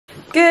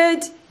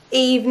Good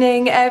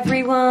evening,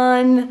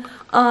 everyone.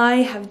 I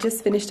have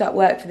just finished up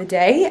work for the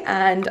day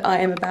and I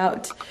am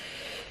about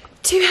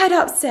to head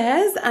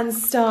upstairs and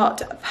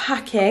start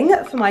packing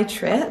for my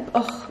trip.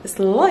 Oh, this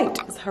light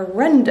is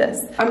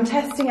horrendous. I'm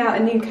testing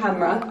out a new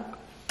camera,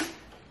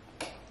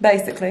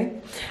 basically,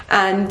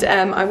 and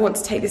I want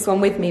to take this one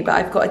with me, but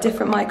I've got a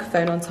different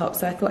microphone on top,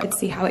 so I thought I'd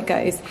see how it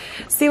goes,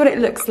 see what it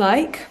looks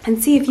like,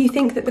 and see if you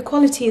think that the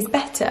quality is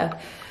better.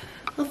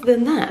 Other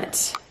than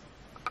that,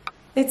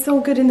 it's all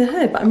good in the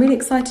hood, but I'm really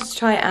excited to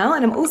try it out,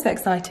 and I'm also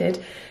excited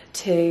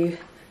to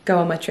go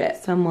on my trip.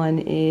 Someone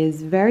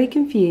is very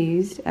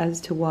confused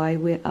as to why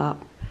we're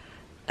up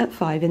at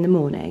 5 in the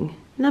morning.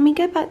 Mummy,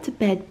 go back to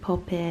bed,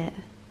 Poppet.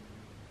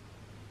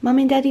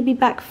 Mummy and Daddy be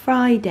back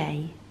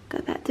Friday. Go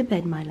back to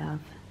bed, my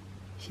love.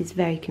 She's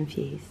very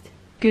confused.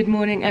 Good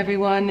morning,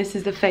 everyone. This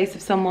is the face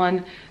of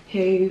someone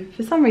who,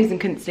 for some reason,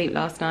 couldn't sleep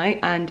last night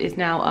and is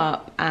now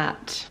up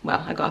at,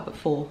 well, I got up at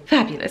 4.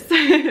 Fabulous.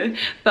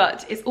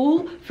 But it's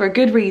all for a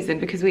good reason,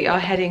 because we are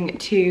heading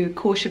to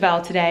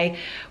COURCHEVEL today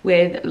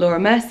with Laura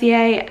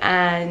Mercier,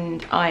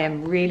 and I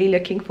am really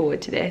looking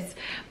forward to this.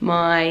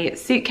 My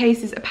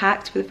suitcases are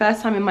packed. For the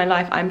first time in my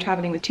life, I'm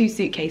traveling with 2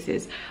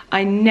 suitcases.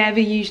 I never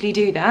usually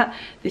do that.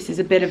 This is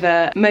a bit of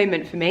a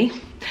moment for me.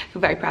 I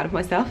feel very proud of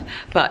myself,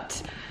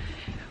 but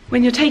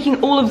when you're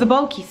taking all of the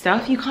bulky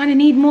stuff, you kind of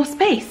need more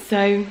space.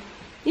 So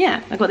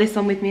yeah, I got this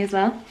one with me as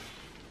well.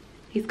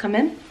 He's come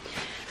in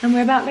and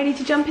we're about ready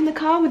to jump in the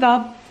car with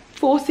our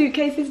 4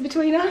 suitcases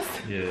between us.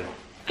 Yeah.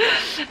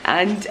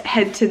 And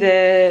head to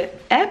the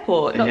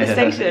airport, not the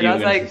station. I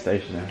was like,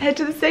 head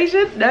to the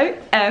station? No,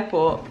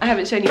 airport. I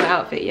haven't shown you my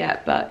outfit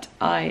yet, but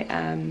I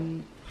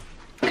am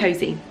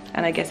cozy,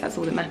 and I guess that's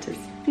all that matters.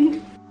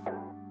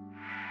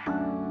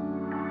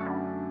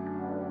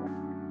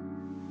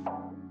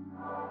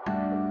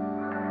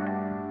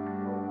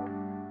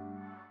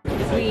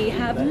 We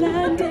have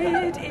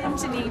landed in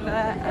Geneva,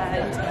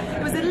 and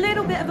it was a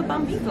little bit of a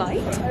bumpy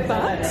flight,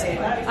 but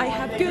I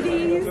have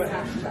goodies.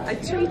 I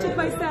treated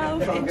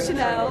myself in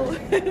Chanel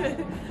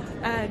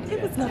and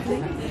it was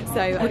lovely.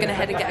 So we're gonna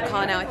head and get a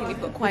car now. I think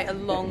we've got quite a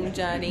long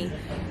journey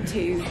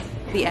to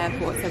the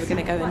airport, so we're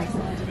gonna go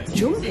and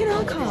jump in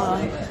our car.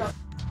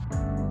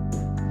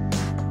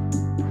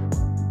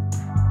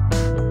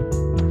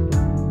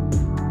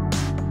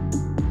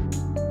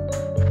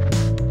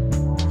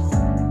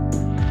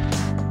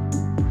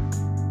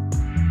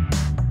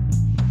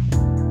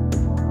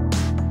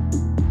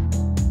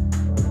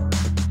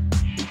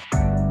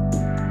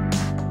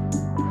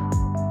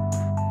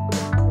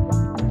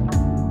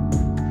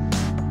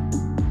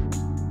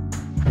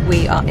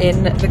 We are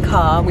in the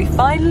car. We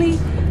finally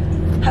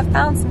have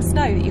found some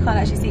snow that you can't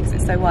actually see because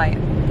it's so white.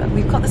 But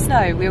we've got the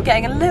snow. We were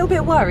getting a little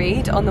bit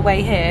worried on the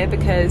way here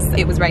because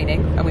it was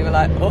raining and we were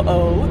like,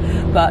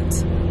 uh-oh. But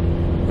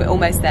we're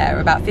almost there.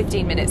 We're about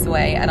 15 minutes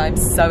away and I'm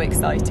so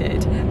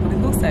excited. But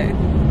we've also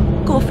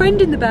got a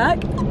friend in the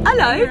back.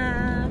 Hello.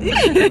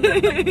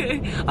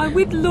 I'm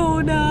with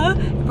Lorna.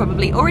 You're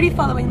probably already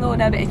following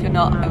Lorna, but if you're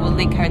not, I will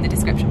link her in the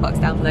description box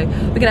down below.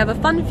 We're gonna have a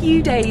fun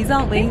few days,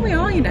 aren't we? I think we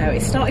are, you know.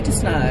 It's started to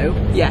snow.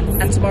 Yes.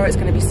 And tomorrow it's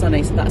going to be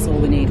sunny, so that's all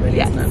we need,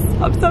 really, isn't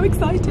it? I'm so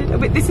excited.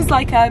 This is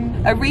like a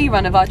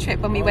rerun of our trip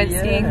when we went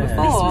skiing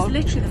before. This was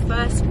literally the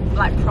first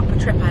proper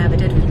trip I ever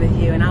did with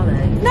you and Ali.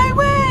 No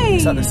way!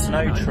 It's like the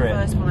snow trip,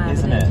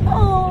 isn't it?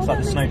 Oh, it's like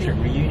the snow trip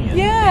reunion.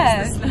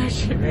 Yeah. It's the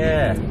snow trip.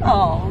 Yeah.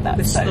 Oh, that's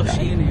the so slush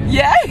nice. union.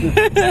 Yeah.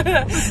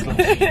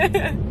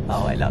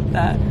 Oh, I love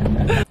that.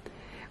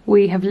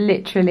 We have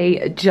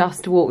literally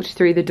just walked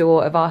through the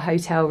door of our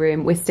hotel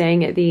room. We're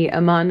staying at the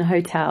Aman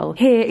Hotel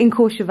here in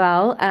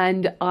Courchevel,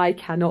 and I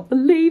cannot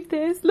believe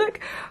this.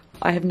 Look,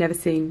 I have never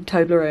seen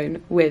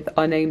Toblerone with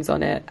our names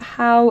on it.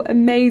 How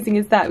amazing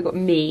is that? We've got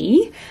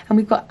me and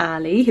we've got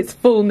Ali, his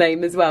full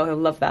name as well. He'll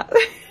love that.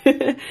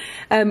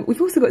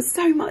 We've also got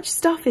so much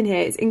stuff in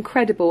here. It's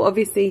incredible.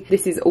 Obviously,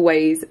 this is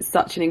always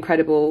such an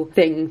incredible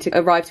thing to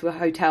arrive to a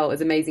hotel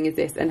as amazing as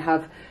this and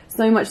have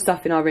so much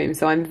stuff in our room.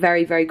 So I'm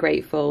very, very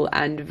grateful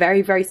and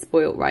very, very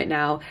spoilt right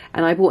now.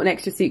 And I bought an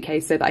extra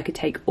suitcase so that I could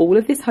take all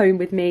of this home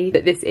with me.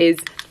 But this is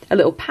a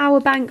little power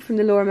bank from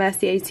the Laura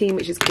Mercier team,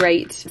 which is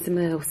great. Some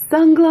little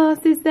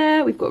sunglasses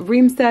there. We've got a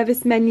room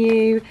service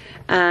menu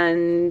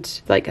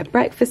and like a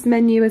breakfast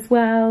menu as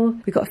well.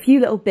 We've got a few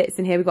little bits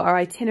in here. We've got our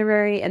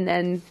itinerary, and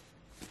then,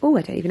 oh,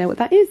 I don't even know what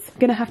that is. I'm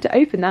gonna have to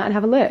open that and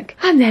have a look.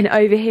 And then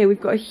over here,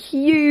 we've got a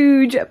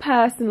huge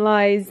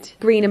personalized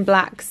green and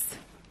blacks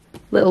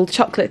little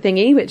chocolate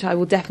thingy, which I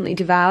will definitely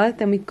devour.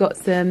 Then we've got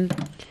some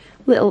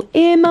little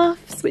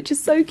earmuffs, which are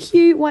so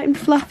cute, white and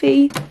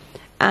fluffy,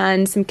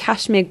 and some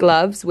cashmere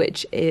gloves,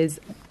 which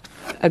is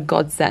a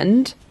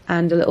godsend,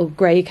 and a little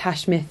grey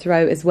cashmere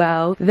throat as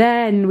well.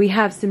 Then we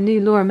have some new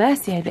Laura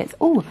Mercier bits.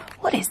 Oh,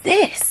 what is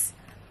this?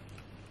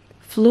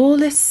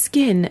 Flawless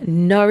Skin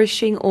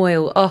Nourishing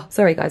Oil. Oh,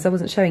 sorry guys, I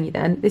wasn't showing you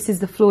then. This is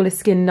the Flawless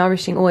Skin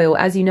Nourishing Oil.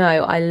 As you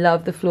know, I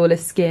love the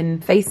Flawless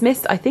Skin face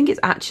mist. I think it's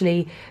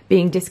actually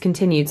being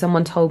discontinued.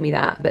 Someone told me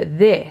that. But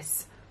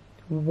this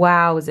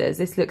Wowzers,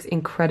 this looks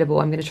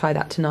incredible. I'm going to try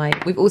that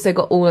tonight. We've also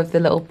got all of the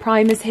little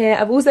primers here.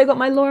 I've also got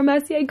my Laura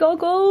Mercier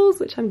goggles,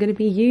 which I'm going to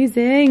be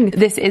using.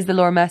 This is the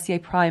Laura Mercier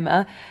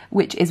primer,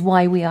 which is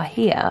why we are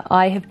here.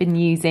 I have been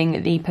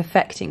using the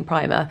Perfecting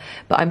primer,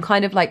 but I'm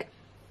kind of like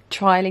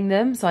trialing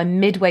them, so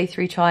I'm midway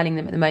through trialing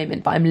them at the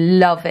moment, but I'm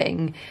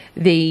loving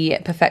the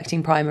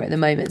Perfecting primer at the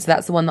moment, so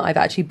that's the one that I've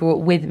actually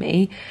brought with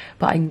me.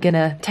 But I'm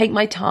gonna take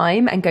my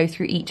time and go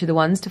through each of the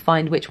ones to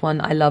find which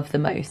one I love the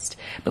most.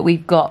 But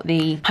we've got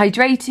the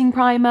hydrating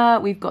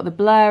primer, we've got the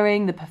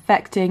blurring, the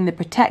perfecting, the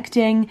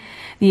protecting,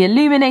 the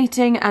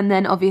illuminating, and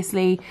then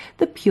obviously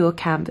the pure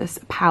canvas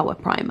power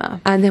primer.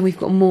 And then we've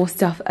got more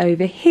stuff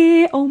over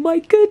here. Oh my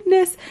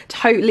goodness,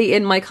 totally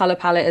in my color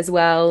palette as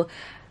well.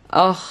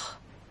 Oh,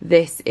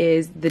 this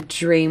is the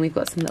dream. We've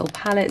got some little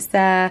palettes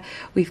there.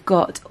 We've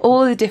got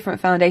all the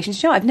different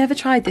foundations. You know, I've never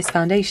tried this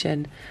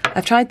foundation.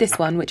 I've tried this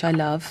one, which I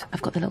love.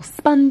 I've got the little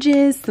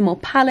sponges, some more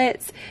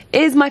palettes.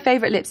 It is my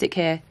favorite lipstick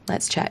here.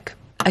 Let's check.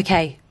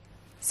 Okay,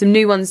 some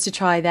new ones to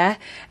try there.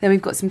 Then we've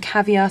got some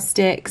Caviar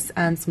sticks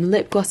and some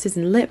lip glosses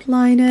and lip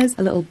liners,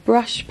 a little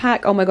brush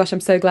pack. Oh my gosh,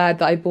 I'm so glad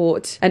that I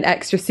bought an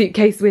extra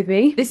suitcase with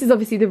me. This is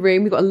obviously the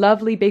room. We've got a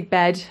lovely big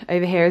bed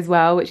over here as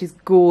well, which is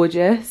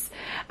gorgeous.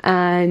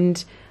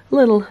 And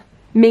little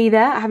me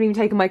there. I haven't even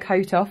taken my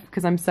coat off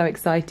because I'm so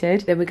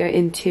excited. Then we go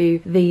into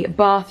the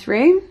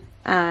bathroom,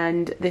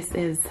 and this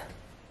is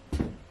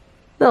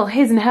little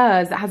his and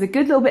hers that has a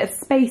good little bit of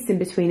space in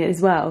between it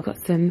as well. Got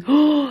some,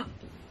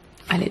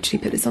 I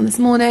literally put this on this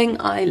morning.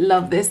 I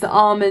love this. The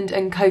almond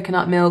and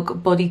coconut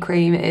milk body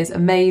cream is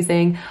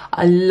amazing.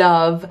 I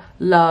love,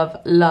 love,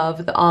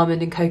 love the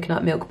almond and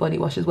coconut milk body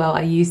wash as well.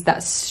 I used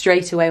that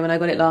straight away when I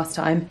got it last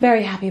time.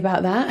 Very happy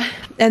about that.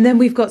 And then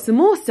we've got some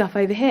more stuff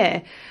over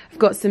here. We've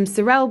got some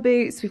Sorel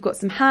boots, we've got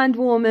some hand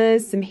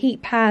warmers, some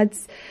heat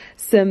pads,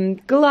 some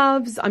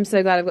gloves. I'm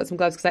so glad I've got some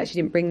gloves because I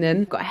actually didn't bring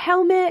them. Got a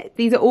helmet.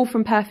 These are all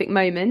from Perfect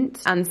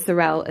Moment and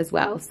Sorel as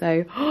well.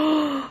 So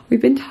we've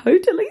been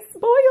totally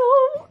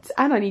spoiled.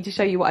 And I need to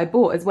show you what I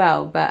bought as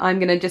well, but I'm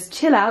gonna just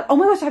chill out. Oh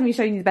my gosh, I haven't even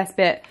shown you the best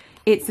bit.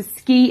 It's a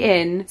ski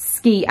in,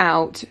 ski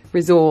out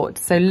resort.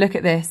 So look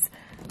at this.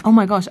 Oh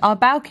my gosh, our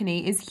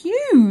balcony is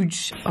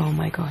huge. Oh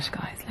my gosh,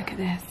 guys, look at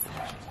this.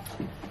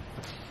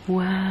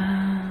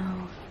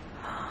 Wow.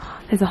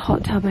 There's a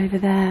hot tub over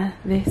there.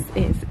 This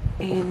is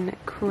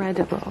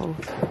incredible.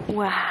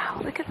 Wow,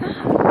 look at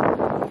that.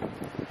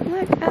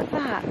 Look at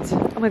that.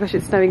 Oh my gosh,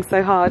 it's snowing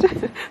so hard.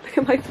 Look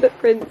at my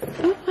footprints.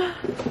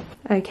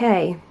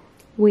 Okay,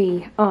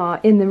 we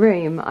are in the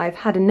room. I've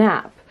had a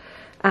nap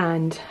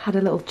and had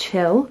a little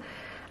chill.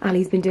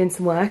 Ali's been doing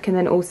some work and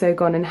then also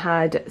gone and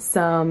had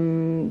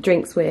some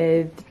drinks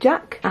with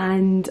Jack,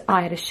 and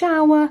I had a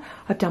shower.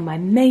 I've done my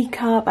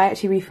makeup. I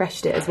actually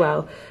refreshed it as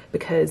well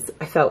because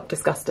I felt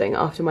disgusting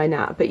after my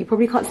nap, but you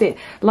probably can't see it.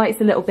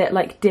 Light's a little bit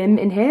like dim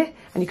in here,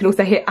 and you can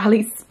also hear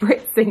Ali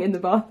spritzing in the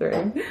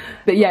bathroom.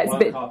 But yeah, it's a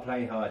bit... Work hard,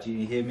 play hard,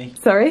 you hear me?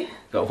 Sorry?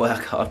 Got to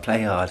work hard,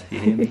 play hard, you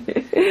hear me?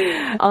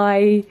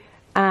 I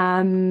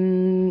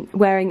am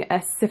wearing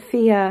a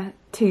Sophia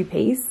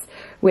two-piece,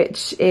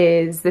 which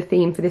is the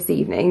theme for this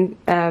evening.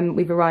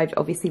 We've arrived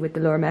obviously with the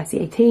Laura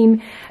Mercier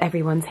team.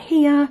 Everyone's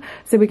here.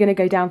 So we're gonna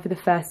go down for the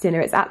first dinner.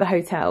 It's at the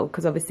hotel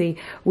because obviously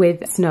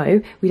with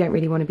snow, we don't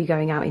really want to be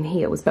going out in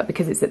heels, but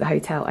because it's at the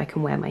hotel, I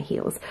can wear my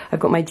heels. I've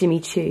got my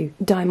Jimmy Choo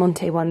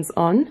Diamante ones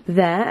on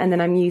there, and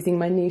then I'm using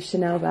my new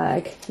Chanel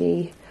bag,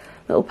 the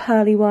little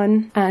pearly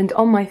one. And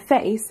on my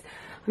face,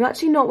 I'm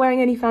actually not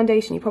wearing any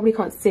foundation. You probably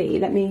can't see.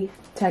 Let me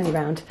turn you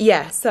around.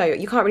 Yeah, so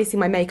you can't really see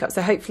my makeup,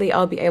 so hopefully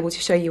I'll be able to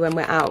show you when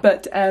we're out.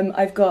 But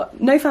I've got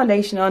no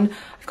foundation on.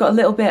 I've got a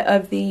little bit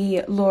of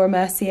the Laura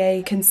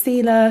Mercier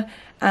concealer,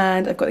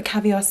 and I've got the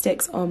Caviar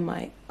sticks on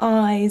my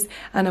eyes,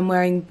 and I'm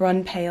wearing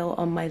Brun Pale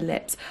on my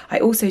lips. I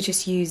also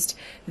just used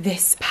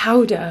this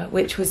powder,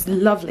 which was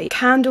lovely.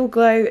 Candle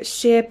Glow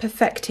Sheer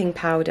Perfecting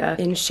Powder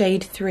in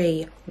shade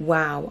 3.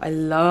 Wow, I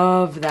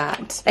love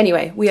that.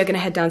 Anyway, we are gonna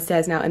head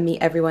downstairs now and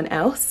meet everyone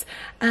else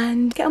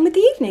and get on with the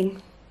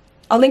evening.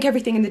 I'll link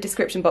everything in the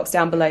description box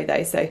down below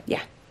though, so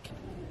yeah.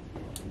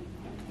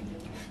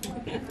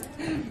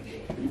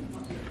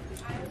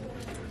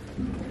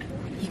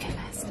 You go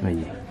first. Are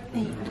you?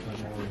 Me.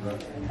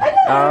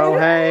 Oh,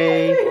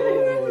 hey.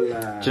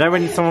 Do you know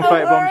when someone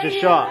photobombs your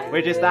shot?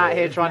 We're just out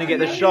here trying to get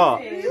the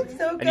shot.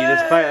 So and you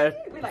just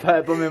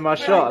photobombing my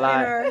shot,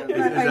 like. I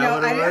know,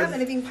 I didn't have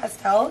anything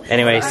pastel.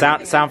 Anyway,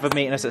 sound for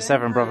meeting us at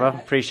 7, brother.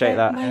 Appreciate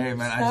that. Hey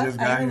man, I just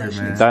got here,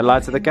 man. Don't lie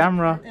to the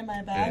camera. In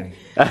my bag.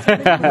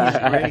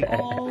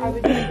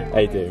 How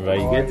you doing, bro?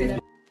 You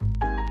good?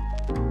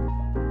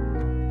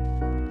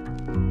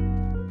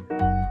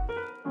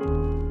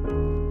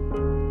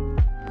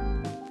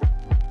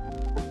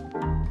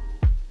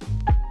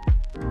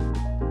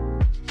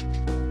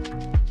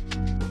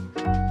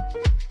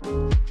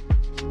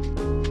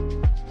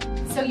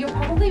 So you're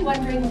probably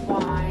wondering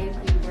why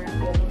we were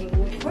filming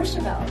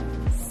Courchevel.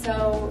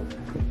 So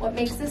what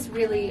makes this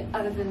really,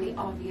 other than the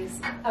obvious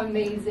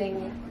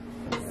amazing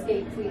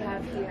escape we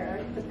have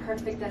here, the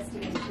perfect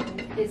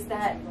destination, is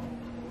that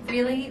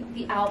really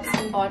the Alps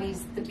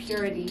embodies the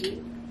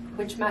purity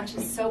which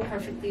matches so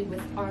perfectly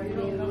with our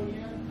new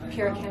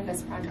Pure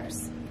Canvas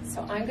primers.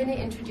 So I'm going to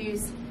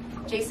introduce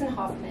Jason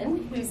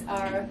Hoffman, who's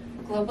our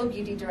Global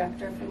Beauty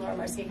Director for Laura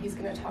Mercier. He's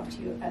going to talk to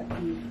you about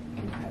the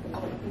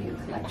incredible new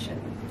collection.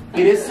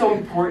 It is so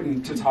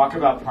important to talk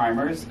about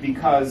primers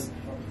because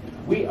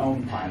we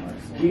own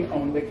primers. We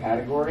own the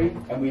category,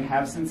 and we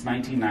have since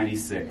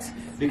 1996,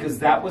 because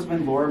that was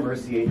when Laura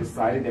Mercier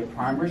decided that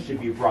primers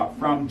should be brought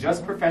from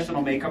just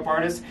professional makeup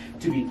artists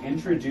to be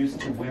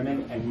introduced to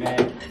women and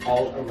men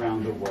all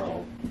around the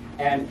world.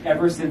 And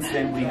ever since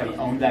then, we have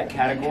owned that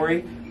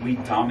category. We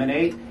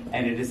dominate,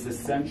 and it is the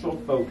central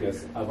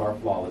focus of our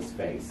flawless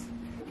face.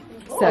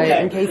 So,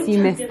 in case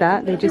you missed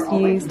that, they just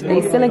used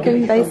a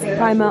silicone-based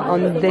primer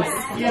on this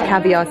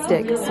Caviar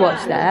stick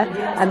swatch there,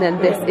 and then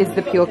this is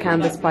the Pure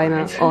Canvas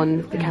primer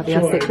on the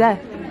Caviar stick there.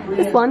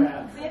 This one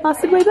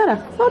lasted way better.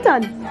 Well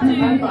done.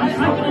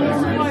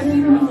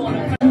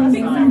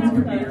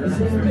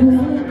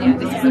 Yeah,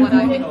 this is the one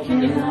I'm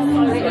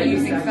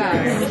using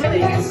first.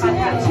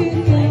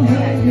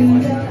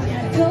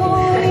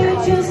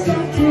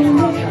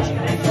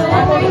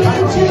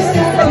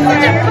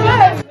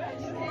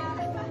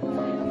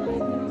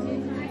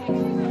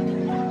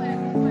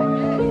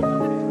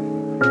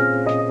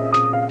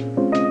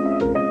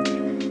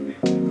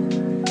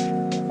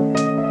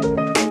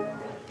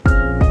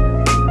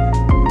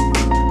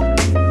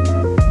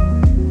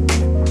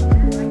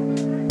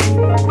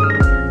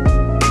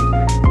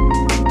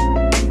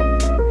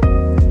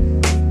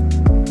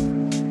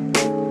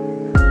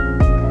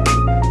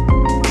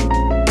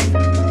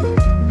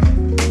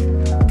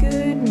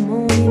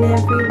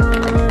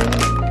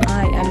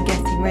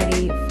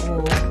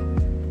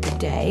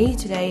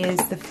 Today is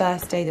the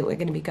first day that we're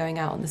going to be going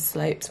out on the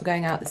slopes. We're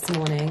going out this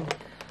morning,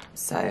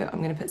 so I'm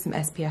going to put some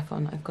SPF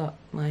on. I've got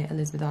my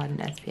Elizabeth Arden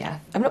SPF.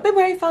 I've not been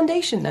wearing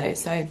foundation though,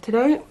 so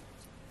today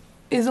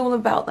is all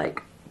about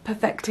like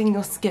perfecting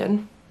your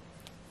skin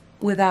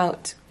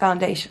without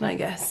foundation, I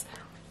guess.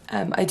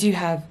 I do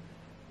have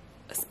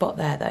a spot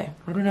there though.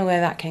 I don't know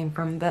where that came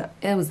from, but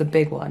it was a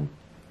big one.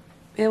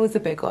 It was a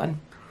big one.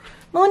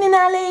 Morning,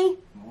 Ali.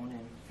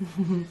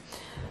 Morning.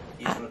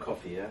 You want a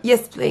coffee, yeah?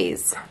 Yes,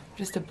 please.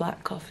 Just a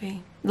black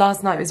coffee.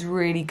 Last night was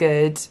really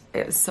good.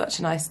 It was such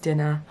a nice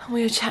dinner.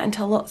 We were chatting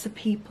to lots of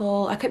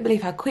people. I couldn't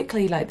believe how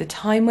quickly like the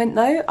time went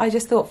though. I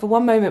just thought for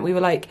one moment we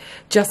were like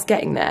just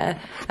getting there,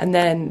 and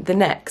then the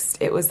next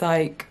it was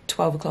like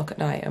 12 o'clock at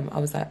night, and I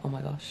was like, oh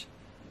my gosh,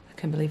 I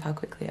couldn't believe how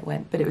quickly it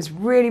went. But it was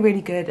really,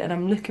 really good, and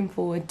I'm looking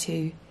forward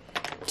to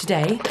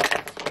today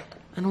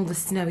and all the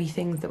snowy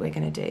things that we're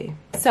going to do.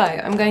 So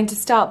I'm going to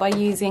start by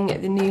using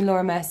the new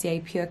Laura Mercier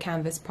Pure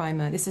Canvas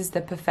Primer. This is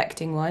the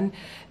perfecting one.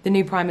 The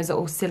new primers are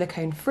all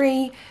silicone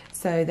free,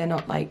 so they're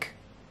not like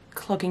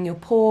clogging your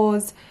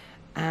pores.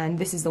 And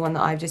this is the one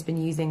that I've just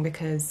been using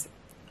because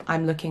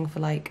I'm looking for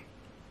like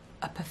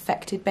a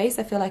perfected base.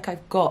 I feel like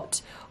I've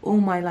got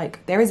all my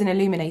like, there is an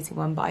illuminating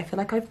one, but I feel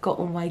like I've got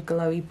all my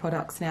glowy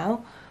products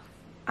now.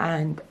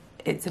 And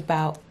it's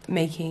about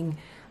making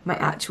my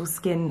actual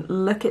skin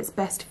look its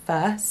best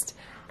first,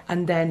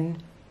 and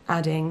then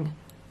adding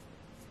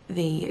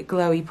the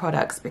glowy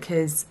products,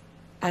 because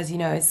as you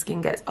know, as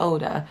skin gets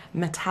older,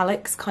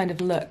 metallics kind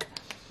of look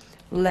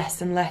less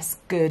and less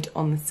good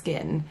on the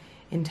skin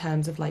in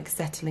terms of like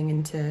settling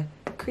into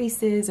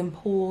creases and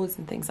pores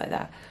and things like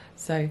that.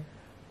 So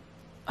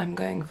I'm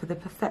going for the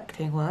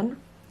perfecting one,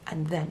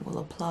 and then we'll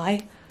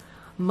apply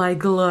my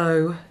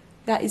glow.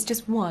 That is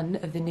just one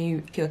of the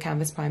new Pure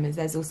Canvas primers.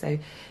 There's also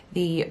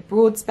the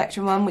broad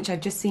spectrum one, which I've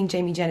just seen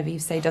Jamie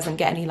Genevieve say doesn't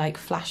get any like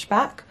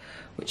flashback,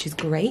 which is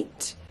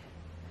great.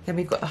 Then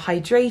we've got the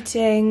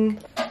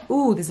hydrating.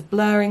 Ooh, there's a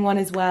blurring one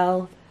as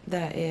well.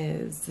 There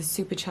is the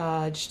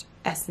supercharged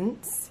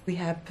essence. We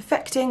have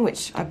perfecting,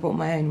 which I brought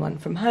my own one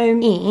from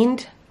home.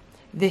 And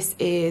this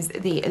is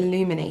the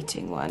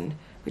illuminating one,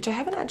 which I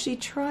haven't actually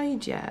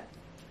tried yet,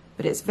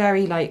 but it's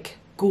very like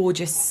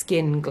gorgeous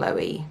skin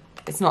glowy.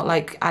 It's not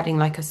like adding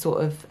like a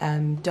sort of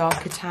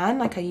darker tan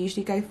like I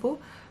usually go for,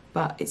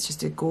 but it's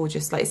just a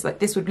gorgeous, like, it's like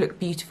this would look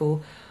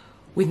beautiful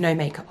with no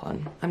makeup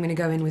on. I'm going to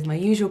go in with my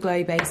usual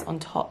glowy base on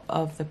top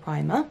of the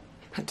primer.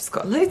 I've just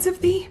got loads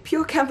of the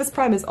Pure Canvas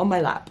primers on my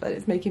lap, but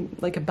it's making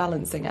like a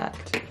balancing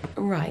act.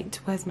 Right,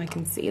 where's my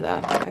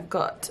concealer? I've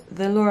got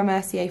the Laura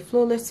Mercier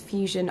Flawless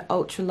Fusion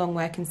Ultra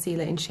Longwear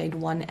Concealer in shade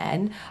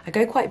 1N. I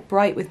go quite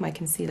bright with my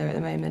concealer at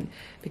the moment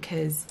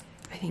because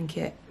I think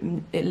it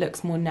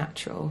looks more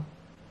natural.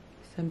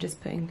 So I'm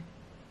just putting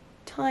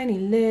tiny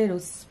little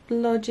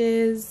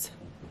splodges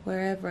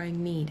wherever I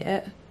need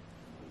it,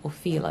 or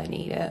feel I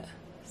need it.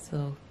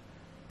 So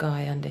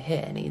guy under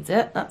here needs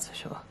it, that's for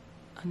sure.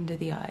 Under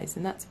the eyes,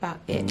 and that's about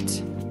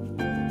it.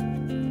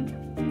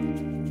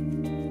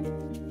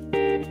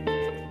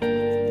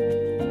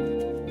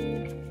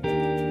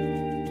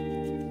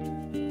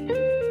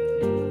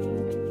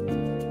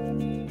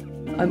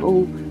 I'm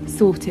all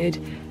sorted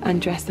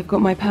and dressed. I've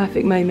got my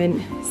perfect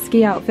moment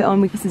ski outfit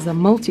on. This is a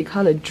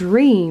multicoloured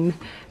dream.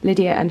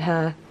 Lydia and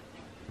her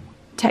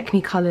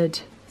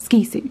technicoloured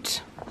ski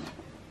suit.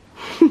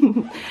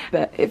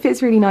 But it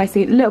fits really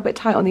nicely, a little bit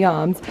tight on the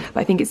arms,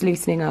 but I think it's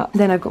loosening up.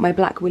 Then I've got my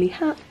black woolly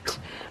hat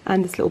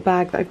and this little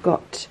bag that I've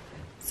got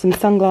some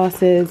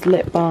sunglasses,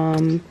 lip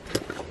balm,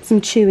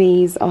 some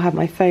chewies. I'll have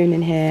my phone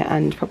in here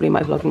and probably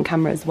my vlogging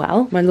camera as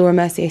well. My Laura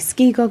Mercier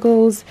ski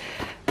goggles,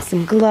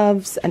 some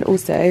gloves, and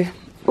also,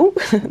 oh,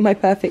 my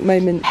Perfect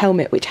Moment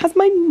helmet, which has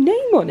my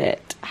name on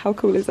it. How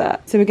cool is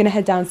that? So we're gonna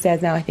head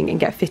downstairs now, I think, and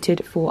get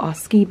fitted for our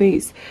ski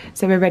boots.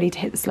 So we're ready to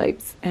hit the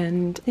slopes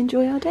and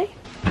enjoy our day.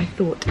 I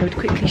thought I would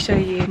quickly show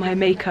you my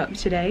makeup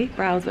today.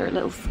 Brows are a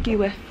little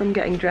skewer from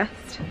getting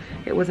dressed.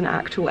 It was an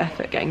actual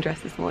effort getting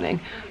dressed this morning,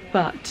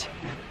 but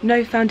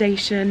no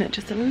foundation,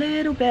 just a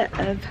little bit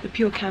of the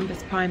Pure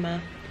Canvas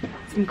primer,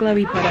 some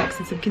glowy products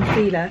and some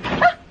concealer.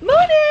 Ah,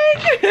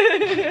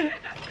 morning!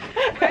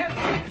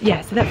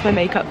 Yeah, so that's my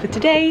makeup for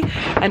today,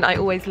 and I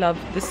always love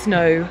the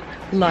snow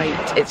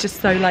light. It's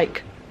just so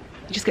like,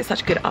 you just get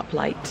such a good up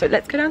light. So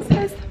let's go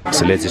downstairs.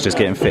 So Liz is just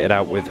getting fitted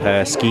out with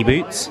her ski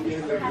boots.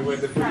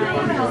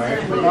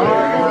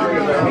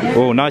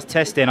 Oh, nice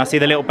testing. I see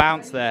the little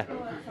bounce there.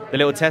 The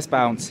little test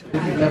bounce.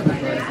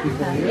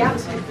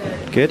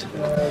 Good.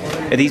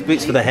 Are these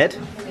boots for the head?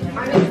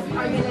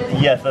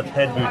 Yes, that's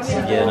head boots.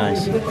 Yeah,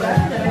 nice.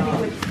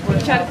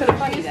 Try to put a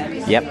bunny there.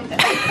 Yep.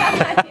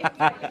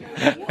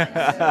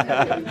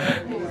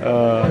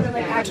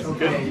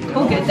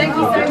 All good, thank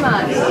you so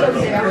much.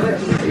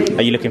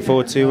 Are you looking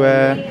forward to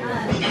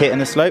hitting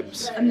the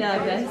slopes? I'm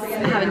nervous.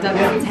 I haven't done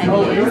this in 10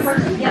 years,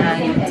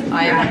 and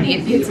I am the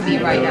epitome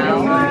right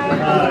now.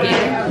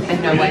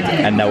 And no idea.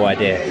 And no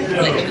idea.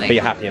 Literally. But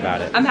you're happy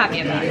about it? I'm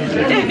happy about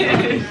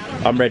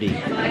it. I'm ready.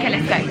 Okay,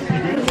 let's go.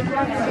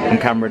 I'm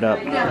cameraed up,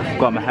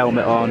 got my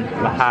helmet on,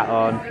 my hat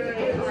on,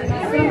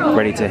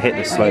 ready to hit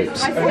the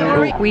slopes.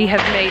 We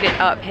have made it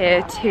up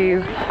here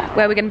to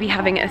where we're going to be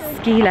having a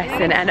ski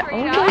lesson, and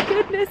oh my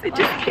goodness,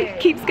 it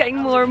keeps getting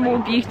more and more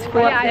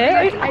beautiful up here.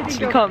 I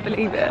actually can't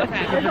believe it.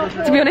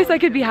 To be honest, I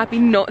could be happy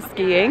not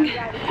skiing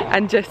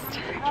and just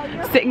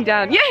sitting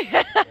down.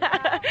 Yeah!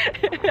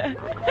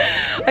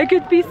 I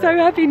could be so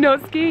happy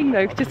not skiing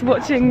though, just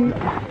watching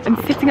and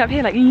sitting up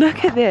here like,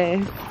 look at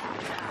this.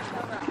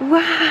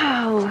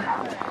 Wow!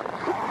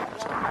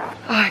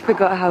 Oh, I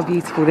forgot how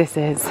beautiful this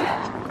is.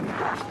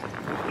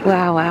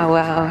 Wow, wow,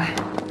 wow.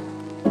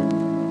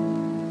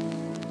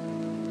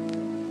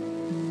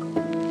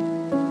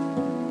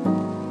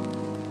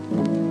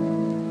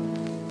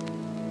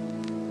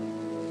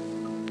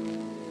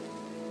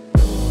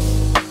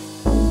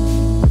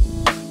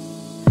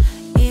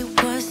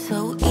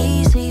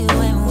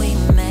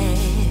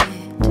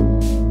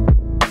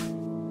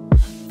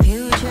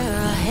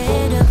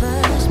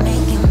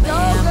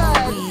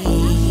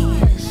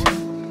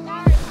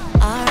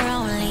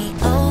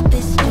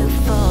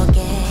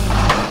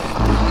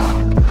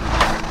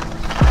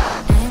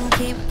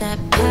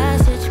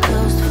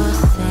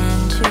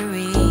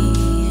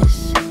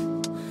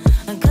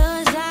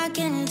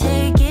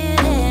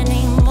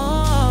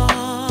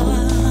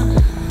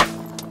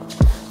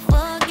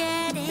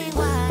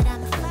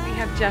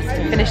 Just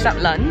finished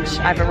up lunch.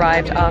 I've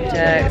arrived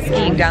after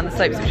skiing down the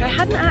slopes, which I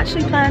hadn't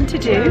actually planned to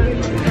do.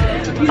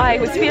 I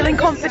was feeling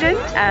confident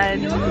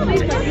and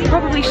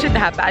probably shouldn't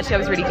have, but actually I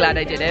was really glad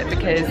I did it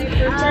because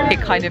it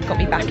kind of got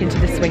me back into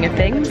the swing of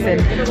things, and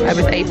I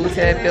was able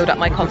to build up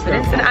my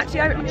confidence. And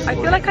actually I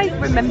feel like I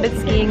remembered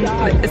skiing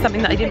as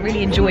something that I didn't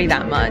really enjoy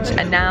that much,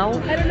 and now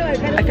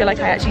I feel like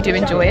I actually do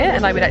enjoy it,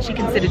 and I would actually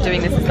consider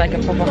doing this as like a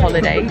proper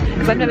holiday,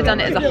 because I've never done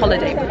it as a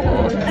holiday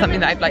before, something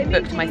that I've like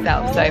booked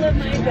myself. So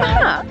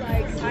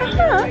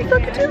I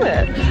could do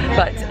it.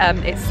 But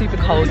it's super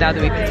cold now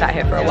that we've been sat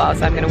here for a while,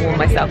 so I'm going to warm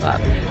myself up.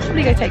 I'm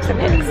going to go take some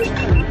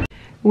pics.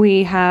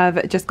 We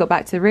have just got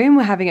back to the room.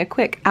 We're having a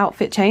quick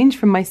outfit change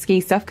from my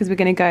ski stuff because we're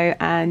going to go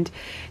and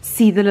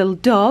see the little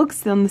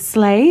dogs on the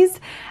sleighs,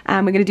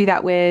 and we're going to do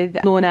that with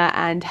Lorna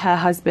and her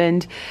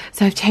husband.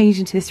 So I've changed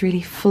into this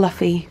really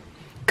fluffy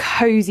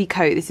cozy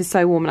coat. This is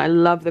so warm and I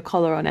love the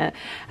collar on it.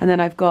 And then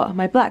I've got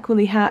my black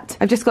woolly hat.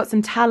 I've just got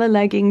some Tala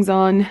leggings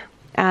on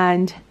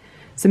and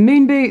some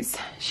moon boots,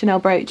 Chanel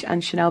brooch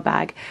and Chanel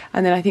bag.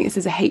 And then I think this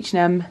is a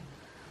H&M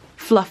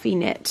fluffy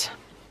knit.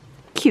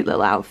 Cute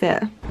little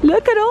outfit.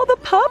 Look at all the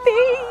puppies!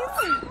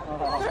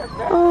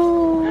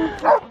 Oh.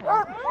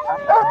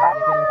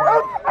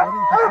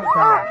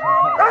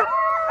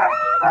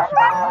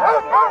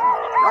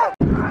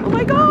 Oh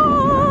my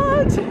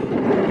god!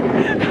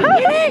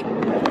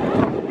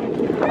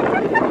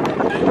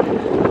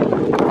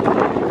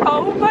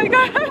 Oh my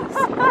god!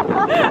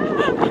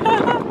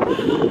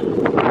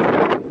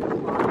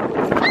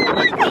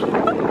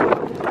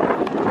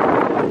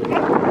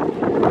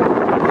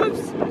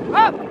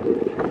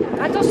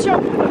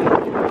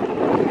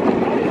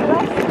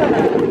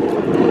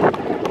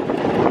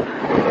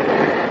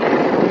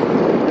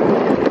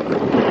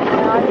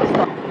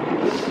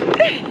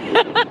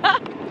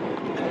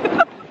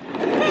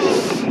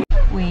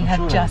 We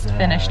have just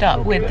finished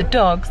up with the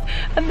dogs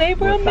and they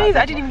were amazing.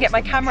 I didn't even get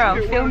my camera out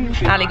and film.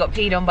 Ali got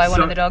peed on by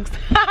one of the dogs.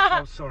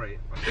 Oh, sorry.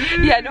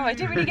 Yeah, no, I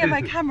didn't really get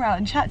my camera out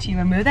and chat to you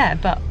when we were there,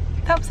 but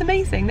That was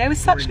amazing. They were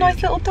such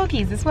nice little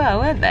doggies as well,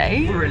 weren't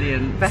they?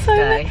 Brilliant. Best So,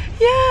 day.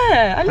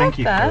 yeah, I love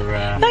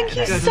that. Thank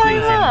you so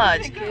amazing.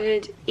 much.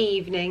 Good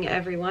evening,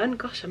 everyone.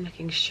 Gosh, I'm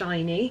looking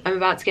shiny. I'm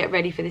about to get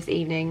ready for this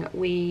evening.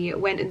 We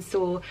went and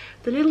saw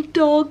the little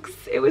dogs.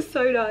 It was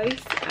so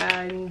nice,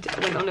 and I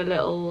went on a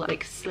little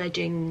like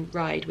sledging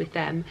ride with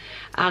them.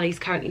 Ali's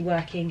currently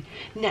working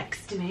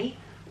next to me,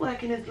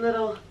 working his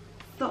little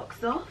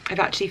socks off. I've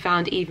actually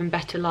found even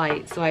better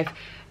light, so I've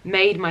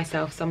made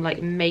myself some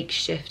like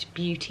makeshift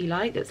beauty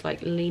light that's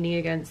like leaning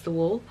against the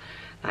wall.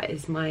 That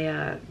is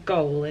my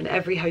goal in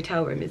every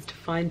hotel room, is to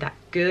find that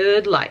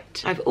good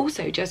light. I've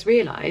also just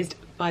realised,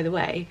 by the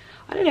way,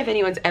 I don't know if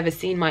anyone's ever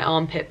seen my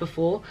armpit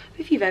before, but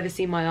if you've ever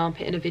seen my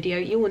armpit in a video,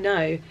 you will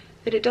know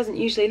that it doesn't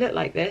usually look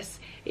like this.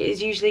 It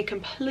is usually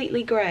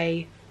completely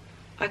grey.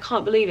 I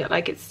can't believe it.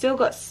 Like, it's still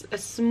got a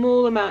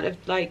small amount of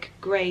like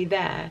grey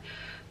there,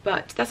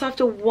 but that's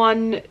after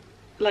one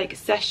like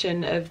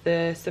session of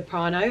the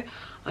soprano.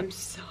 I'm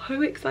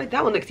so excited.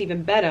 That one looks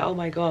even better. Oh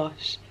my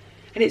gosh.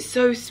 And it's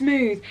so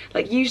smooth.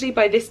 Like, usually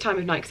by this time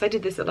of night, because I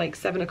did this at like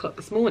 7 o'clock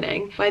this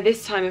morning, by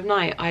this time of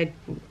night I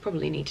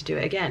probably need to do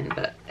it again.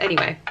 But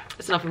anyway,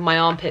 that's enough of my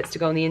armpits to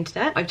go on the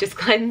internet. I've just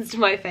cleansed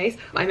my face.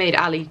 I made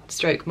Ali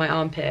stroke my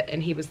armpit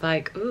and he was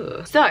like,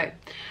 ugh. So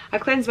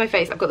I've cleansed my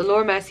face. I've got the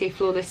Laura Mercier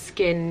Flawless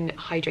Skin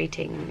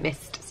Hydrating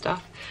Mist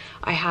stuff.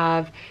 I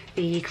have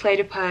the Clé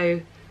de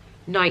Peau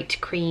night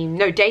cream,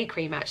 no, day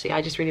cream actually.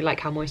 I just really like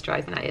how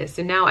moisturizing that is.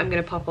 So now I'm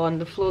going to pop on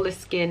the Flawless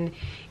Skin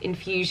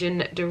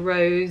Infusion de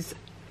Rose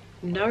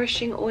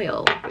Nourishing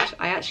Oil, which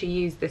I actually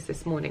used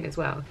this morning as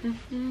well.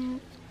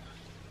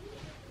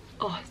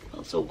 Oh, it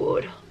smells so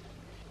good.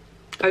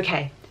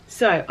 Okay,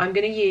 so I'm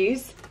going to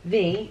use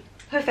the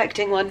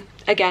Perfecting one.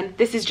 Again,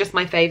 this is just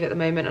my fave at the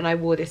moment, and I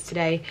wore this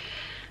today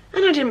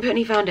and I didn't put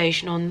any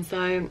foundation on, so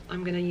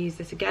I'm going to use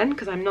this again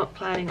because I'm not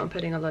planning on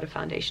putting a lot of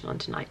foundation on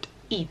tonight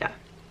either.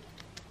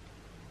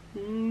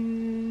 Let's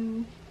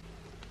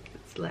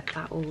let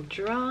that all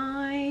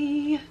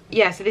dry.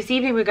 Yeah, so this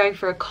evening we're going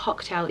for a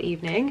cocktail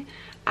evening,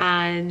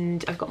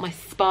 and I've got my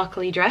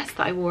sparkly dress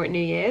that I wore at New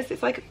Year's.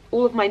 It's like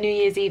all of my New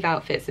Year's Eve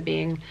outfits are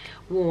being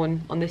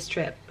worn on this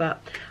trip, but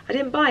I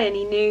didn't buy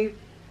any new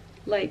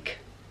like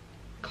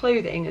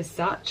clothing as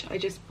such. I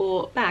just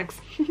bought bags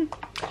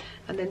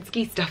and then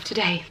ski stuff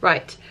today.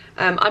 Right,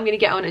 I'm gonna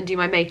get on and do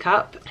my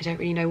makeup. I don't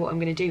really know what I'm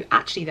gonna do.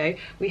 Actually though,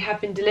 we have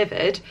been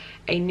delivered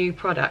a new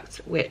product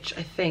which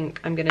I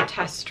think I'm gonna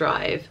test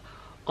drive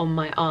on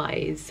my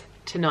eyes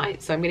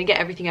tonight. So I'm gonna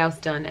get everything else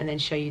done and then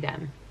show you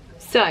them.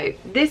 So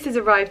this has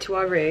arrived to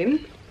our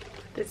room,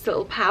 this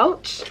little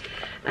pouch,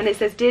 and it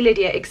says, "Dear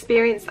Lydia,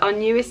 experience our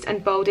newest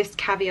and boldest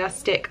Caviar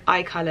stick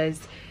eye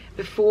colours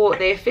before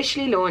they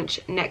officially launch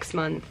next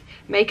month.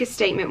 Make a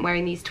statement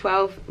wearing these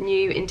 12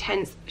 new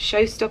intense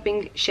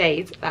show-stopping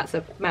shades," that's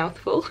a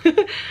mouthful,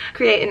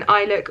 "create an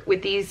eye look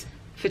with these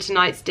for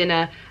tonight's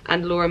dinner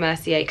and Laura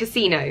Mercier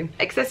Casino.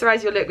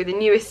 Accessorize your look with the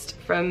newest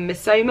from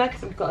Missoma,"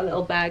 because I've got a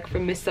little bag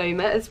from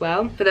Missoma as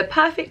well, "for the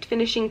perfect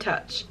finishing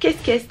touch. Kiss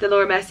kiss the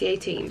Laura Mercier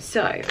team."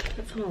 So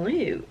let's have a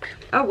look.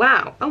 Oh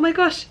wow, oh my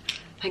gosh,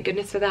 thank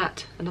goodness for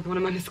that. Another one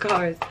of my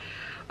mascaras.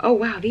 Oh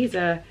wow, these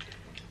are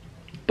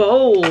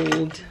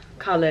bold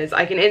colours.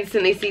 I can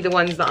instantly see the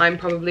ones that I'm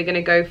probably going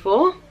to go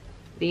for.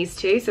 These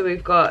two. So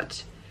we've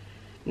got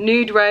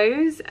Nude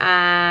Rose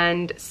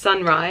and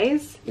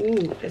Sunrise.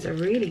 Ooh, there's a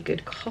really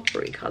good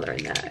coppery colour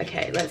in there.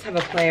 Okay, let's have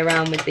a play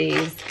around with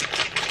these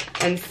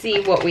and see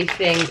what we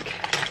think.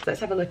 Let's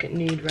have a look at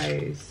Nude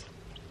Rose.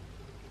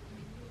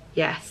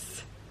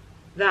 Yes,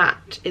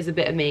 that is a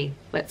bit of me.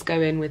 Let's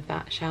go in with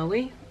that, shall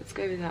we? Let's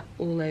go with that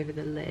all over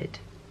the lid.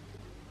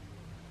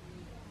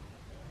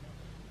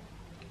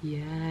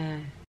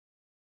 Yeah.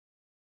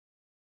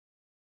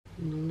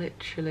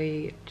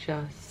 Literally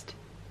just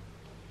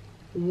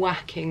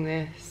whacking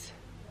this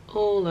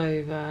all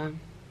over.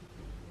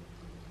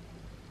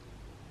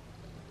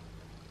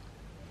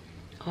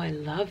 Oh, I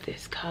love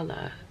this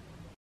colour.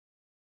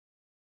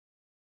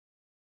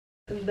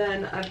 And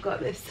then I've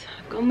got this,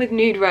 I've gone with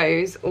Nude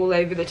Rose all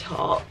over the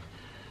top,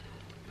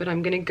 but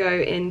I'm going to go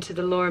into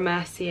the Laura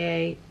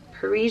Mercier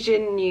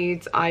Parisian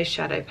Nudes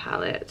eyeshadow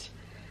palette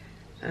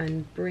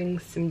and bring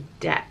some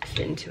depth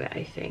into it,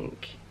 I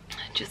think.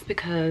 Just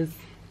because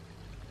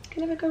you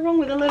can never go wrong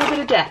with a little bit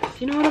of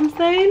depth, you know what I'm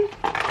saying?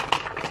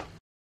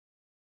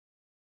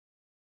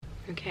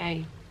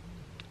 Okay,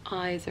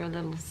 eyes are a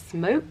little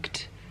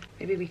smoked.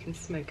 Maybe we can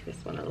smoke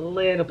this one a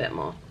little bit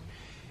more.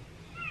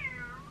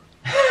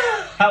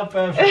 How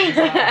perfect is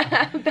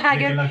that?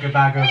 Looking like a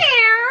bag of...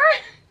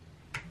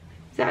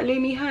 Is that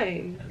Lumi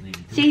home?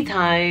 She's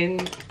home.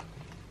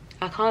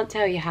 I can't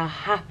tell you how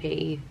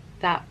happy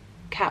that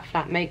cat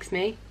flap makes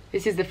me.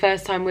 This is the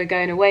first time we're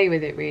going away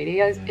with it, really,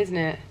 isn't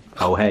it?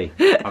 Oh hey,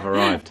 I've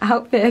arrived.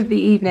 Outfit of the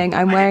evening.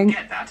 I'm wearing...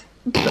 Get that.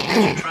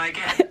 Try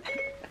again.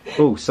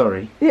 Oh,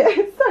 sorry. Yeah,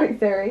 sorry,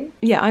 Siri.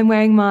 Yeah, I'm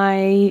wearing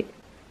my...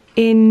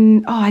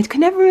 Oh, I can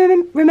never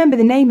remember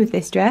the name of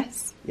this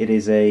dress. It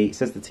is a... It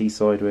says the T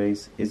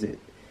sideways. Is it...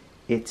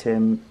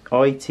 ITMFL?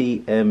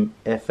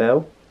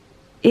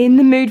 In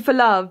the Mood for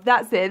Love.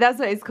 That's it. That's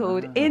what it's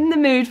called. In the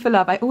Mood for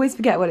Love. I always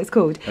forget what it's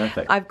called.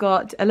 Perfect. I've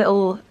got a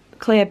little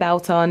clear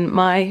belt on,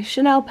 my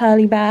Chanel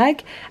pearly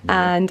bag,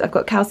 and I've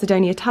got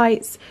Calcedonia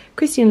tights,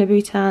 Christian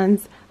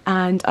Louboutins,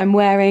 and I'm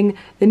wearing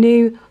the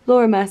new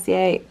Laura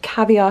Mercier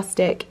Caviar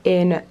stick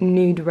in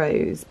Nude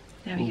Rose.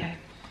 There we go.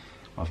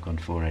 I've gone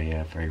for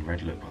a very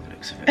red look by the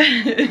looks of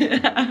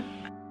it.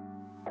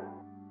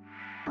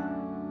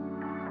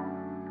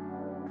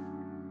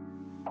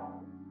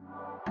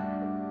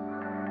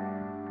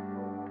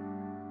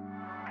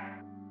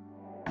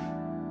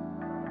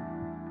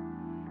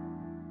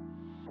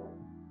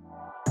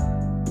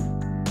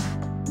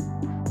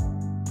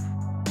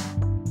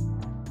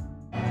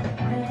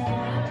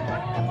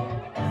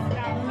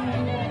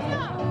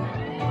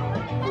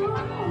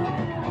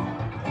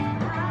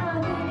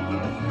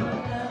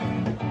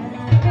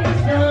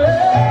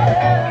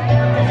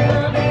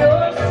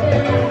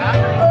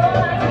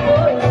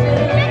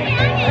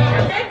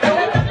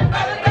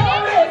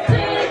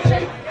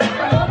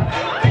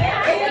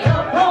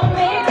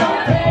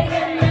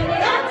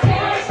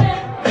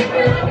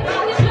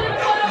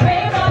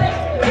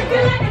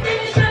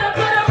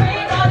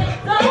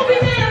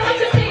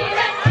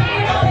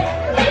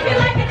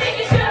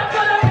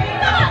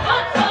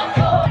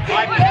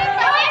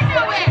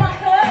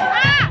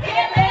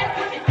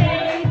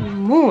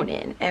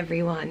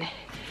 Everyone,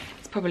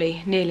 it's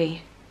probably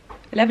nearly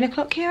 11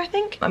 o'clock here, I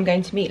think. I'm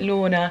going to meet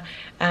Lorna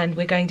and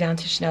we're going down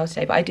to Chanel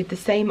today, but I did the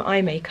same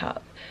eye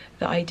makeup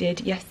that I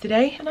did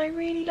yesterday and I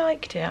really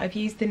liked it. I've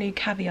used the new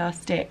Caviar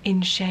stick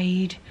in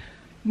shade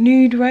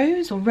Nude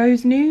Rose or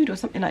Rose Nude or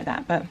something like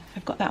that, but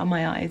I've got that on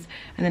my eyes,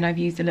 and then I've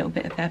used a little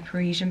bit of their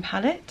Parisian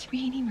palette.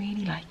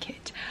 Really like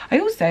it. I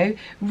also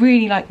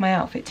really like my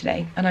outfit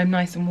today and I'm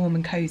nice and warm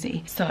and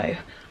cozy, so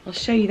I'll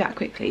show you that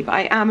quickly, but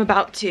I am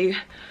about to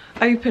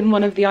open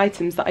one of the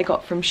items that I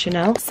got from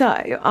Chanel.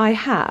 So I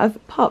have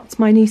popped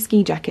my new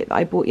ski jacket that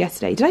I bought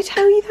yesterday. Did I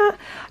tell you that?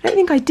 I don't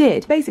think I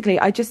did. Basically,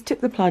 I just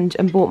took the plunge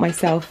and bought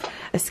myself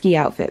a ski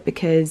outfit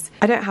because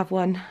I don't have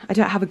one. I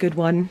don't have a good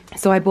one.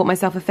 So I bought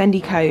myself a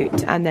Fendi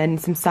coat and then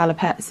some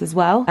salopettes as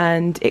well.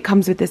 And it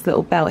comes with this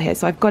little belt here.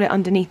 So I've got it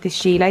underneath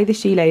this gilet. The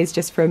gilet is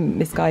just from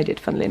Misguided,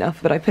 funnily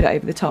enough, but I put it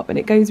over the top and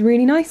it goes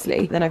really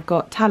nicely. Then I've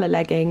got Tala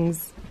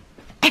leggings.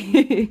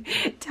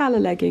 Tala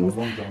leggings.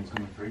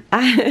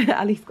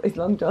 Ali's got his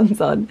long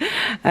johns on,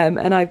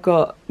 and I've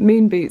got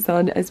moon boots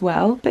on as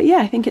well. But yeah,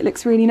 I think it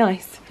looks really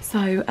nice.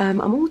 So I'm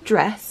all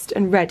dressed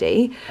and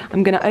ready.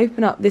 I'm going to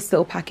open up this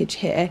little package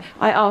here.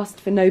 I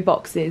asked for no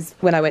boxes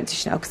when I went to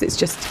Chanel because it's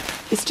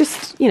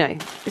just you know,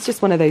 it's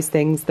just one of those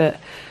things that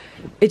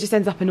it just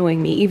ends up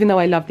annoying me. Even though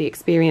I love the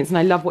experience and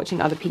I love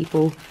watching other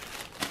people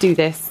do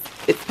this,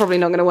 it's probably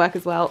not going to work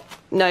as well.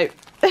 No.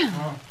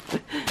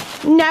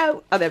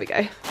 No! Oh, there we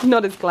go.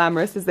 Not as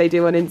glamorous as they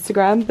do on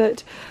Instagram,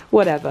 but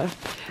whatever.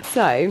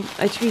 So,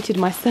 I treated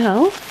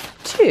myself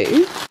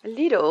to a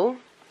little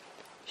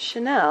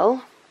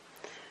Chanel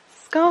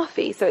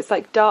scarfie. So it's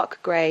like dark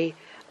grey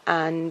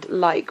and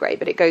light grey,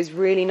 but it goes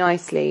really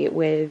nicely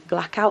with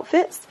black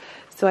outfits.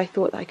 So I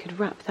thought that I could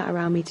wrap that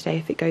around me today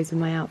if it goes with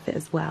my outfit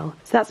as well.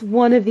 So that's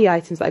one of the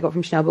items that I got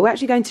from Chanel, but we're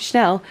actually going to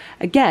Chanel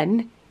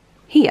again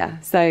here.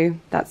 So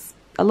that's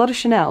a lot of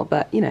Chanel,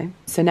 but you know.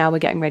 So now we're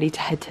getting ready to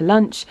head to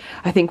lunch.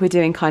 I think we're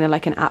doing kind of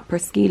like an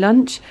après-ski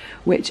lunch,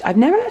 which I've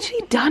never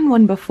actually done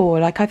one before.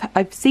 Like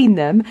I've seen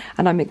them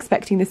and I'm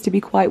expecting this to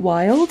be quite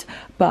wild,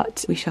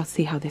 but we shall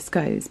see how this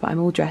goes. But I'm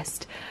all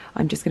dressed.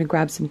 I'm just going to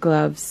grab some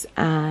gloves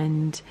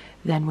and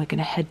then we're going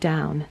to head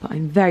down. But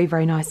I'm very,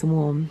 very nice and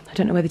warm. I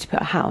don't know whether to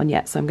put a hat on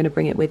yet, so I'm going to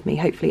bring it with me.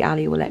 Hopefully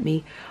Ali will let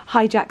me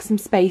hijack some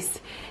space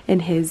in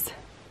his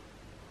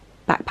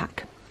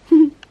backpack.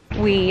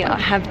 We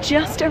have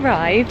just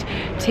arrived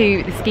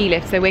to the ski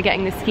lift, so we're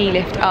getting the ski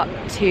lift up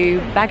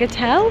to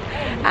Bagatelle,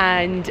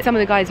 and some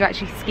of the guys are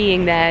actually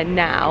skiing there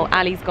now.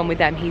 Ali's gone with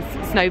them, he's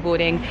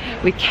snowboarding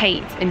with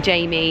Kate and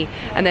Jamie,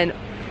 and then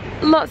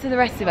lots of the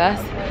rest of us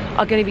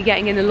are going to be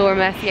getting in the Laura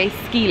Mercier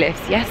ski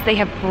lifts. Yes, they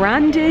have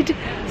branded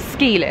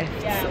ski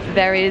lifts.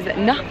 There is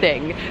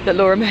nothing that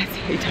Laura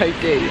Mercier don't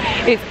do.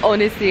 It's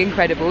honestly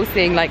incredible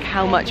seeing like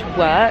how much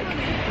work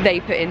they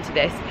put into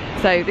this.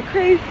 So the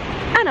crew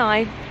and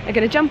I are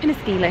going to jump in a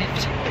ski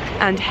lift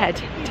and head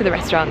to the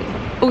restaurant.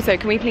 Also,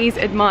 can we please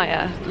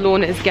admire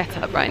Lorna's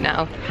get-up right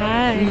now?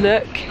 Hi.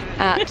 Look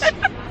at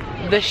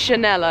the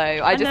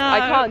Chanello. I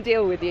can't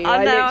deal with you.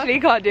 I literally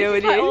can't deal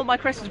with you. All my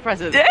Christmas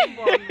presents in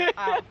one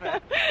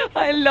outfit.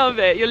 I love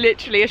it. You're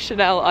literally a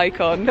Chanel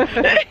icon. No,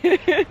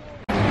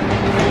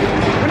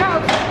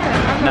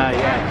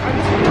 yeah.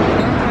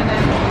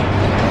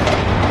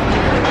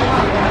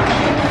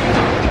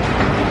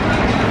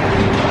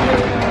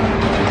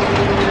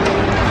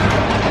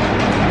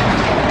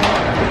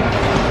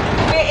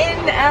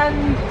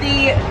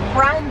 The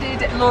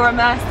branded Laura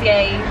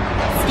Mercier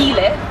ski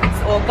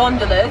lifts or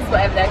gondolas,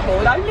 whatever they're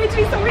called. I'm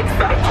literally so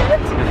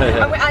excited.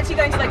 And we're actually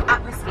going to like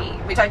après-ski,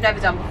 which I've never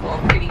done before,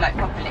 really like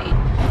properly.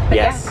 But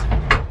yes.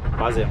 Yeah.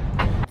 Buzz him.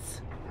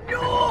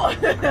 No!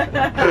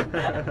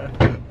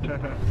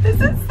 This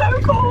is so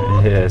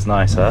cool. Yeah, it's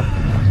nice, huh?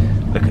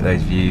 Look at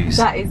those views.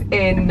 That is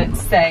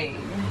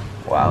insane.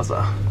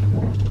 Wowza.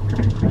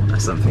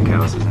 That's something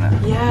else, isn't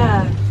it?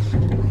 Yeah.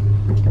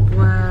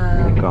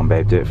 Wow. Go on,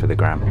 babe, do it for the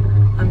gram.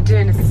 I'm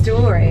doing a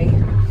story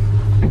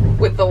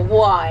with the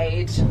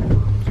wide.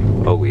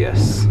 Oh,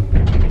 yes.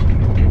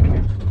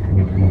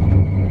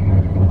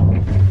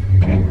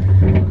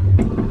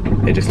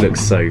 It just looks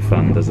so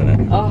fun, doesn't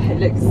it? Oh, it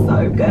looks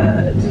so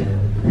good.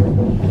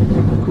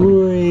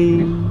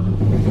 Great.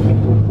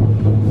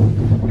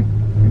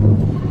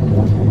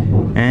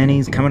 And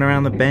he's coming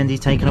around the bend, he's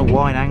taking a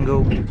wide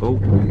angle. Oh,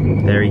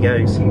 there he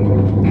goes.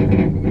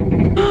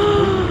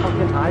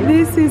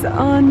 This is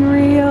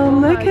unreal,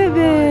 look at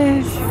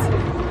this.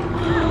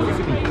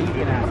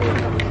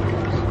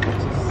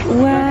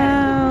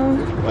 Wow.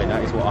 Wait,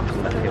 that is what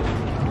after that hill.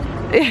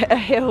 Yeah, a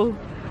hill.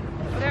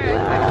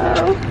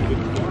 Wow.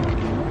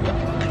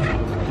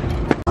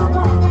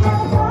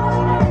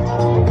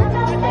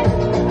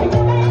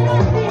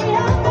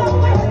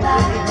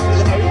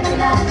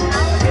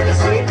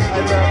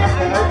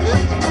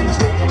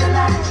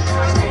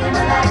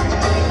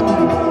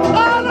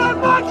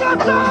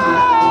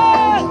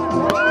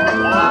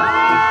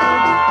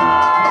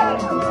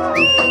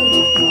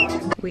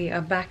 We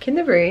are back in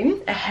the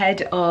room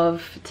ahead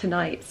of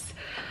tonight's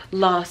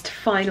last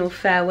final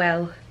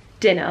farewell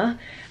dinner,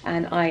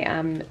 and I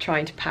am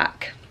trying to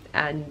pack,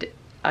 and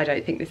I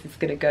don't think this is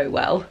going to go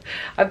well.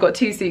 I've got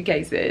 2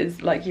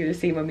 suitcases like you would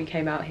have seen when we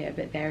came out here,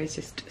 but there is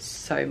just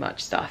so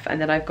much stuff, and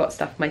then I've got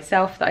stuff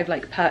myself that I've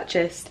like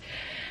purchased,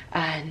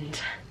 and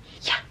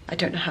yeah, I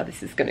don't know how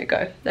this is gonna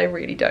go. I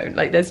really don't.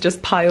 Like, there's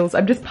just piles.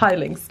 I'm just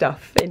piling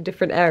stuff in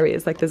different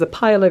areas. Like, there's a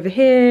pile over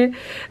here,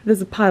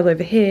 there's a pile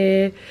over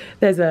here,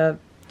 there's a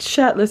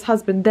shirtless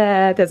husband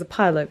there, there's a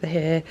pile over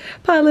here,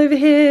 pile over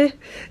here.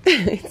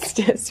 It's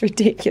just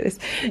ridiculous.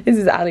 This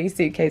is Ali's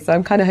suitcase, so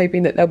I'm kind of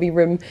hoping that there'll be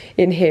room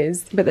in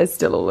his, but there's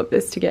still all of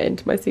this to get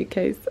into my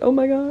suitcase. Oh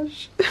my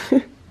gosh.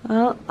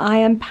 Well, I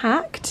am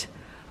packed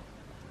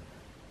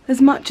as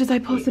much as I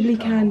possibly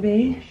can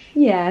be.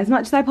 Yeah, as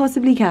much as I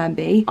possibly can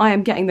be. I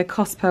am getting the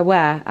cost per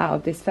wear out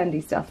of this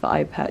Fendi stuff that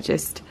I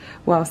purchased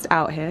whilst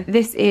out here.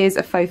 This is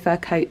a faux fur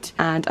coat,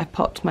 and I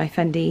popped my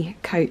Fendi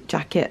coat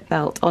jacket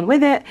belt on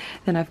with it.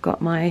 Then I've got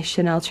my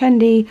Chanel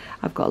trendy,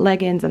 I've got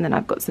leggings, and then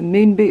I've got some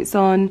moon boots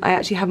on. I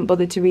actually haven't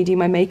bothered to redo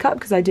my makeup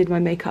because I did my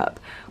makeup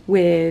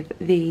with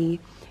the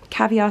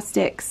Caviar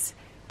sticks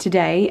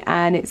today,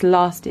 and it's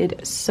lasted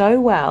so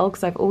well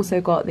because I've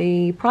also got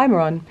the primer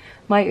on.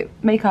 My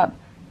makeup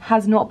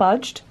has not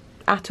budged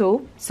at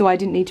all, so I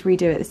didn't need to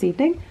redo it this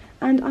evening,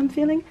 and I'm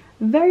feeling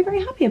very, very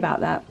happy about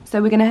that.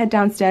 So we're gonna head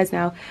downstairs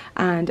now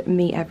and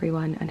meet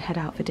everyone and head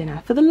out for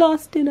dinner, for the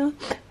last dinner.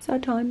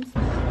 Sad times.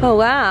 Oh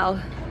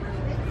wow.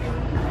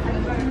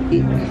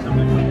 You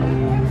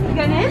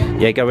going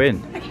in? Yeah, go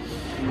in.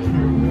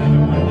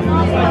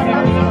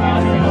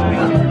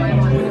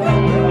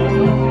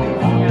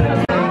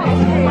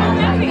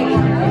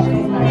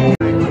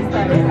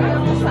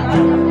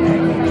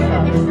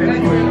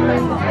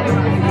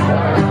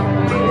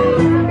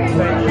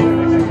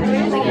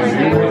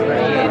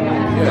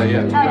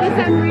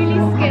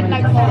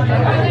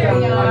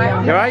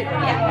 You alright?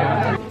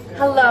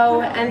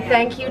 Hello, and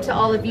thank you to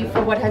all of you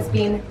for what has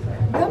been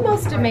the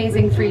most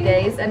amazing 3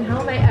 days, and how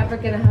am I ever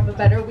going to have a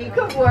better week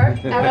of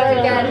work ever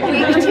again?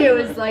 Week 2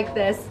 is like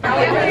this.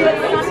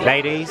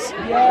 Ladies.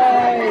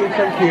 Yay,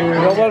 thank you.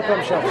 You're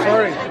welcome, shop.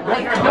 Sorry.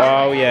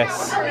 Oh,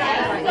 yes.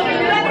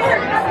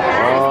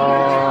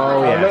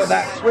 Oh, yes. Look at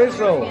that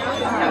swizzle.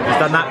 He's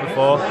done that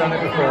before. Done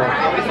it before.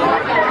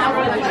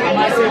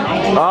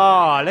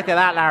 Oh, look at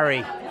that,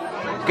 Larry.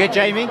 Good,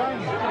 Jamie?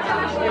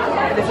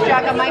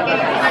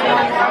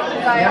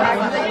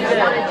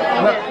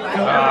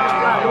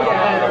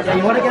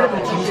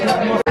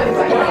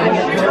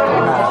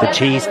 The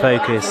cheese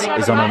focus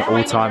is on an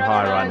all-time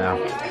high right now.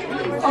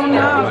 Oh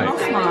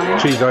no,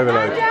 Cheese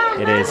overload.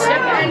 It is.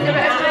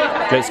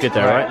 Looks good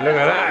though, right? Look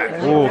at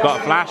that. Ooh, got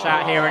a flash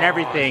out here and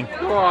everything.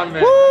 Go on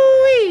then.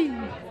 Woo-wee!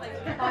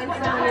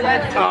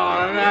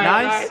 Oh,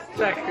 Nice.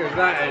 Checkers,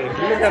 that is.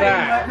 Look at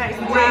that.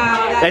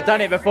 Wow. They've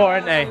done it before,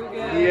 haven't they?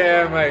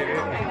 Yeah, mate.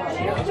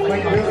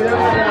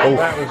 Oof.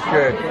 That was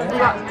good.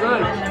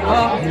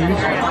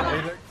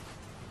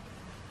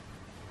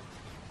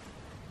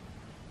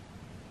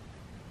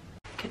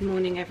 Good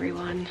morning,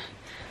 everyone.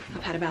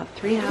 I've had about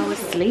 3 hours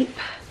sleep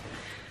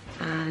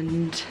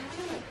and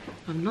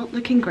I'm not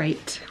looking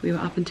great. We were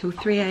up until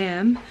 3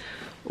 AM,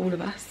 all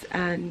of us,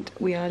 and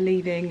we are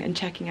leaving and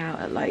checking out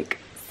at like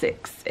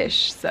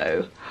 6-ish,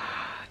 so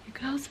your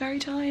girl's very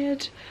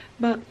tired,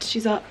 but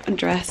she's up and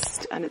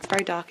dressed, and it's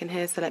very dark in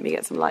here, so let me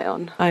get some light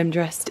on. I'm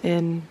dressed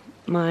in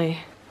my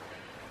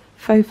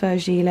faux fur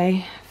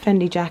gilet,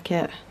 Fendi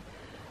jacket,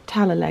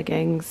 Tala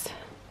leggings,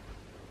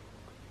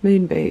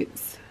 moon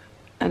boots,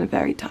 and a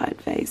very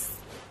tired face.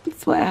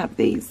 That's why I have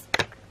these.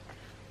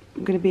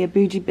 I'm gonna be a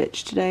bougie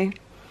bitch today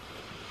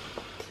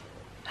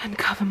and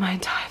cover my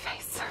entire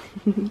face.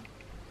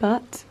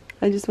 But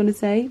I just want to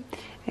say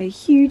a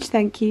huge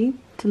thank you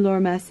to Laura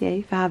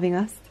Mercier for having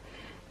us,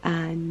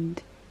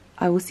 and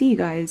I will see you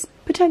guys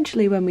potentially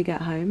potentially when we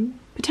get home,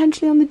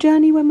 potentially on the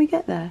journey when we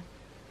get there.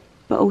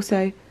 But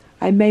also,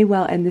 I may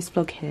well end this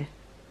vlog here.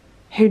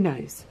 Who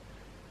knows?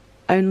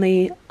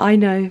 Only I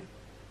know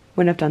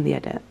when I've done the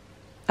edit.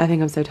 I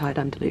think I'm so tired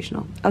I'm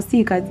delusional. I'll see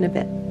you guys in a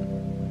bit.